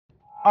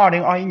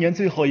2021年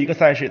最后一个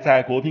赛事，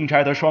在国乒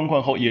摘得双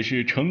冠后，也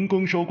是成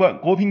功收官。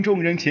国乒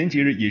众人前几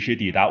日也是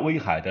抵达威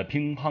海的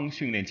乒乓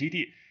训练基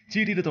地，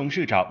基地的董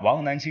事长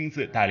王楠亲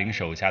自带领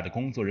手下的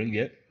工作人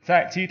员，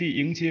在基地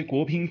迎接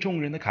国乒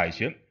众人的凯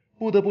旋。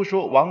不得不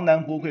说，王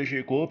楠不愧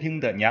是国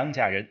乒的娘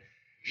家人，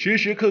时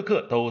时刻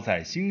刻都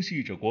在心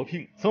系着国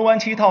乒。送完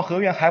7套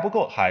合院还不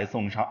够，还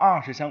送上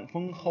20箱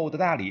丰厚的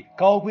大礼，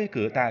高规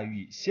格待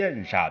遇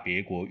羡煞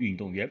别国运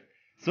动员。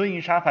孙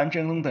颖莎、樊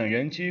振东等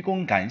人鞠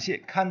躬感谢。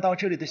看到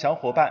这里的小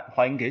伙伴，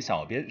欢迎给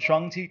小编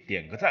双击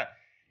点个赞，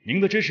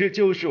您的支持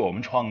就是我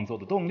们创作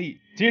的动力。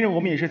今日我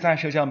们也是在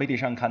社交媒体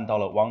上看到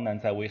了王楠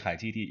在威海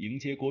基地迎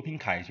接国乒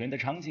凯旋的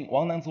场景。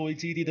王楠作为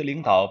基地的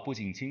领导，不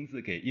仅亲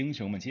自给英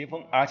雄们接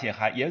风，而且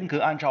还严格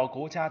按照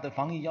国家的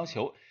防疫要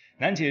求。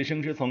楠姐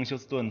甚至从休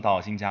斯顿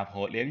到新加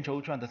坡连轴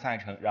转的赛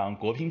程，让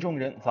国乒众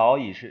人早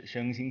已是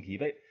身心疲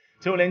惫。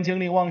就连精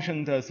力旺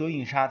盛的孙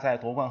颖莎在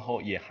夺冠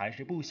后也还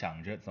是不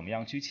想着怎么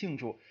样去庆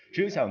祝，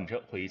只想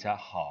着回家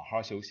好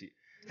好休息。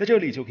在这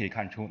里就可以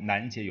看出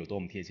楠姐有多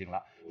么贴心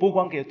了，不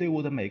光给队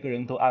伍的每个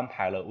人都安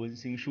排了温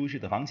馨舒适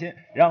的房间，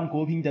让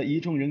国乒的一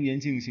众人员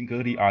进行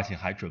隔离，而且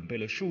还准备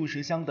了数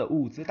十箱的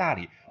物资大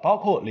礼，包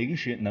括零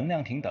食、能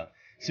量瓶等，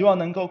希望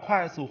能够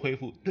快速恢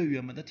复队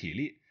员们的体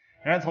力。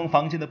然而从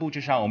房间的布置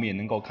上，我们也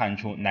能够看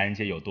出楠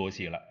姐有多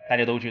细了。大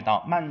家都知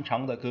道，漫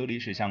长的隔离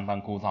是相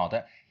当枯燥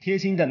的，贴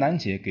心的楠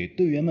姐给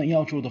队员们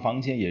要住的房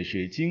间也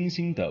是精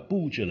心的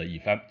布置了一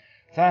番。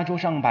在桌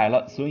上摆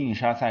了孙颖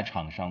莎在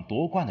场上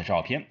夺冠的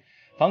照片，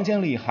房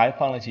间里还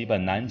放了几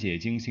本楠姐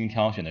精心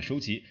挑选的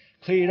书籍，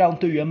可以让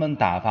队员们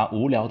打发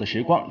无聊的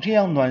时光。这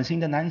样暖心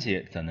的楠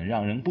姐怎能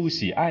让人不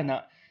喜爱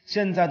呢？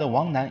现在的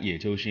王楠，也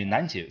就是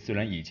楠姐，虽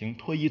然已经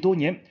退役多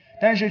年，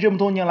但是这么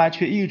多年来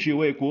却一直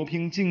为国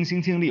乒尽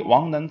心尽力。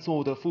王楠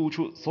做的付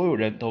出，所有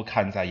人都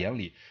看在眼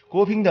里，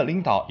国乒的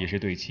领导也是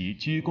对其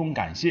鞠躬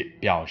感谢，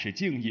表示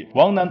敬意。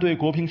王楠对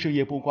国乒事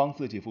业不光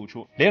自己付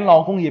出，连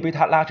老公也被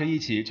他拉着一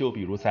起。就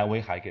比如在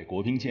威海给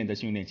国乒建的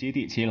训练基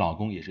地，其老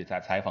公也是在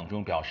采访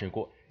中表示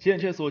过，建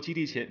这所基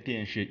地前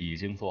便是已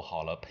经做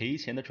好了赔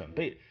钱的准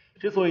备。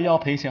之所以要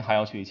赔钱还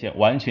要去欠，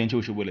完全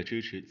就是为了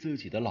支持自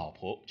己的老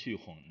婆，去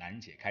哄楠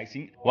姐开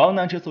心。王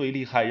楠之所以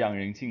厉害让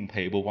人敬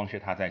佩，不光是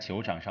他在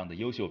球场上的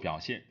优秀表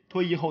现，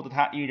退役后的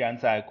他依然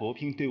在国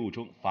乒队伍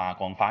中发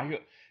光发热，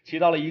起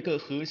到了一个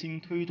核心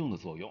推动的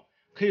作用，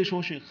可以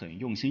说是很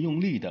用心用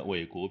力的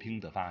为国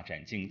乒的发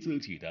展尽自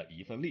己的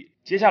一份力。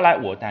接下来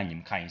我带你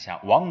们看一下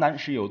王楠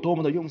是有多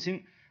么的用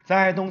心。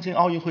在东京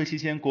奥运会期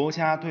间，国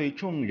家队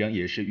众人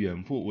也是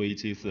远赴危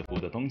机四伏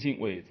的东京，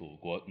为祖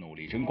国努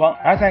力争光。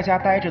而在家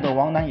待着的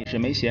王楠也是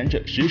没闲着，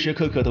时时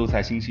刻刻都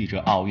在心系着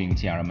奥运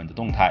健儿们的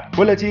动态。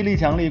为了激励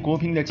奖励国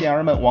乒的健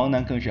儿们，王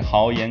楠更是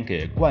豪言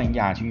给冠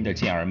亚军的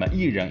健儿们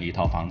一人一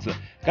套房子。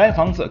该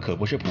房子可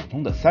不是普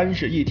通的3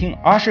室1厅，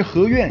而是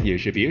合院，也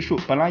是别墅。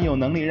本来有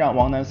能力让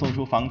王楠送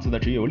出房子的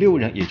只有6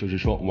人，也就是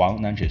说王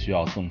楠只需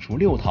要送出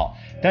6套。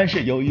但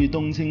是由于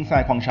东京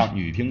赛况上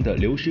女乒的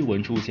刘诗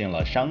雯出现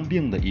了伤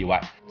病的意外，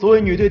作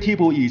为女队替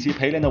补以及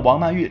陪练的王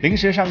曼昱临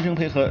时上阵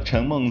配合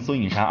陈梦、孙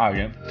颖莎2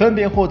人，分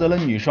别获得了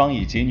女双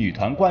以及女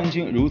团冠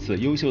军。如此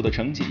优秀的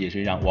成绩，也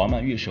是让王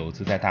曼昱首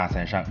次在大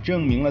赛上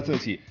证明了自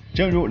己。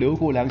正如刘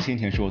国梁先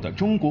前说的，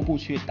中国不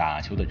缺打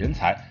球的人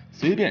才，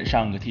随便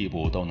上个替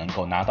补都能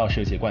够拿到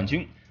世界冠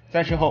军。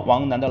在事后，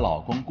王楠的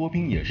老公郭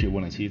彬也是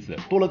问了妻子，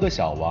多了个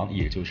小王，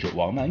也就是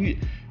王曼昱。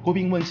郭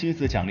彬问妻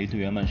子奖励队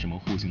员们什么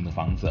户型的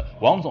房子，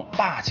王总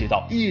霸气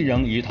道一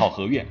人一套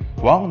合院。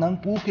王楠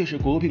不愧是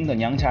国乒的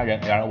娘家人，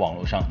然而网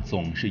络上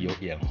总是有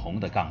眼红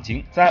的杠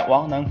精。在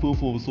王楠夫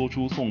妇说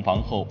出送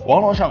房后，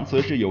网络上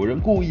则是有人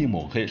故意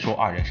抹黑，说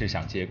2人是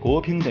想借国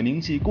乒的名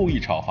气故意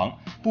炒房。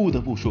不得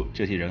不说，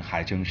这些人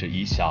还真是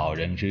以小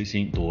人之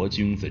心夺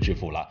君子之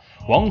腹了。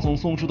王总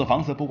送出的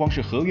房子不光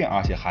是合院，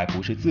而且还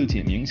不是自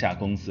己名下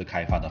公司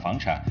开发的房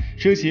产，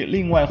是其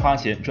另外花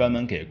钱专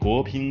门给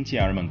国乒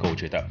健儿们购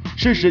置的。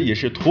事实也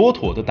是妥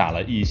妥的打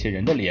了一些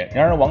人的脸。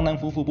然而王楠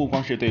夫妇不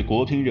光是对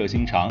国乒热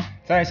心肠，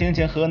在先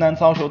前河南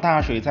遭受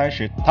大水灾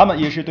时，他们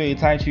也是对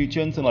灾区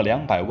捐赠了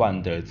200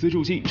万的资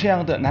助金。这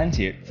样的楠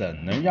姐怎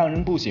能让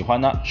人不喜欢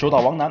呢？说到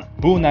王楠，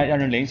不难让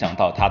人联想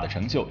到他的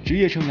成就，职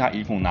业生涯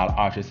一共拿了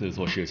24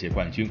座世界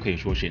冠军，可以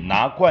说是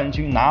拿冠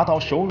军拿到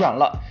手软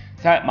了。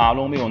在马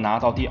龙没有拿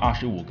到第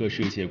25个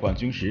世界冠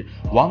军时，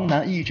王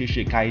楠一直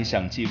是该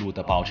项纪录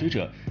的保持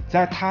者。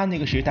在他那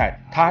个时代，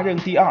他认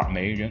第2，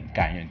没人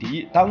敢认第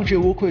1，当之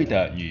无愧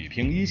的女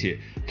乒一姐，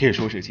可以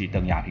说是继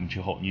邓亚萍之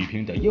后女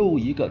乒的又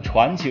一个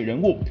传奇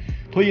人物。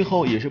退役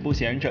后也是不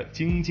闲着，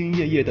兢兢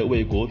业业的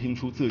为国乒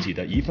出自己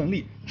的一份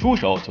力，出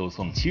手就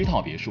送7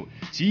套别墅，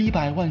几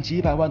百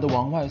万的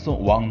往外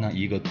送。王楠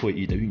一个退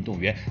役的运动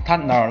员，他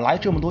哪来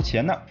这么多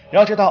钱呢？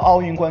要知道，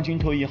奥运冠军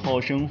退役后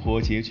生活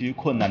拮据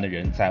困难的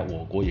人，在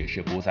我国也是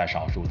不在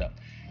少数的。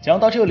讲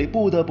到这里，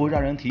不得不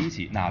让人提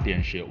起，那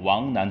便是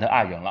王楠的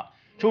爱人了。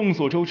众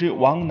所周知，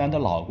王楠的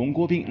老公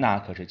郭彬那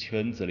可是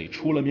圈子里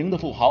出了名的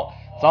富豪，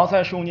早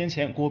在数年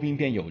前，郭彬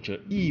便有着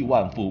亿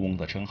万富翁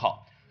的称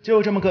号。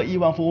就这么个亿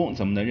万富翁，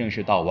怎么能认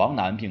识到王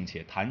楠，并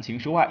且谈情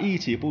说爱，一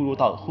起步入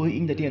到婚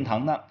姻的殿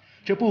堂呢？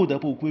这不得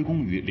不归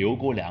功于刘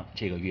国梁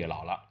这个月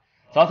老了。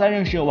早在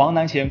认识王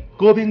楠前，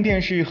郭冰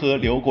便是和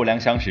刘国梁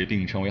相识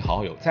并成为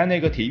好友。在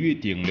那个体育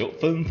顶流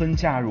纷纷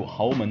嫁入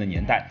豪门的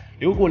年代，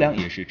刘国梁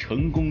也是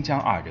成功将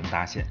二人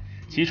搭线。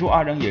起初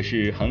二人也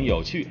是很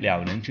有趣，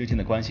两人之间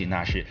的关系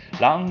那是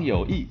郎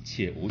有意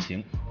妾无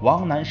情。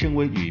王楠身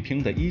为女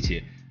乒的一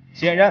姐，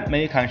显然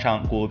没看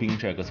上郭冰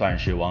这个算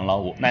是王老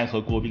五，奈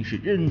何郭冰是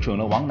认准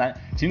了王楠，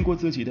经过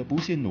自己的不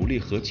懈努力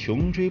和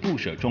穷追不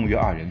舍，终于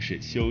二人是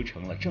修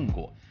成了正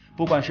果。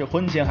不管是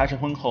婚前还是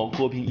婚后，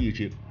郭冰一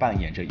直扮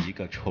演着一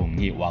个宠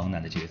溺王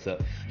楠的角色，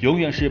永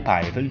远是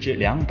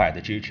200%的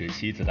支持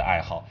妻子的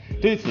爱好。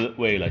对此，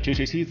为了支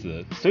持妻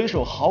子，随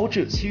手豪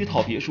掷7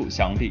套别墅，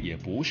想必也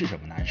不是什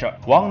么难事儿。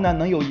王楠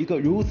能有一个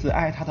如此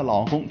爱她的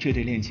老公，这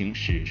对恋情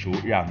实属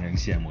让人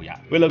羡慕呀。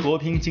为了国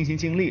乒尽心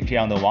尽力，这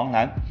样的王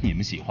楠，你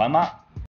们喜欢吗？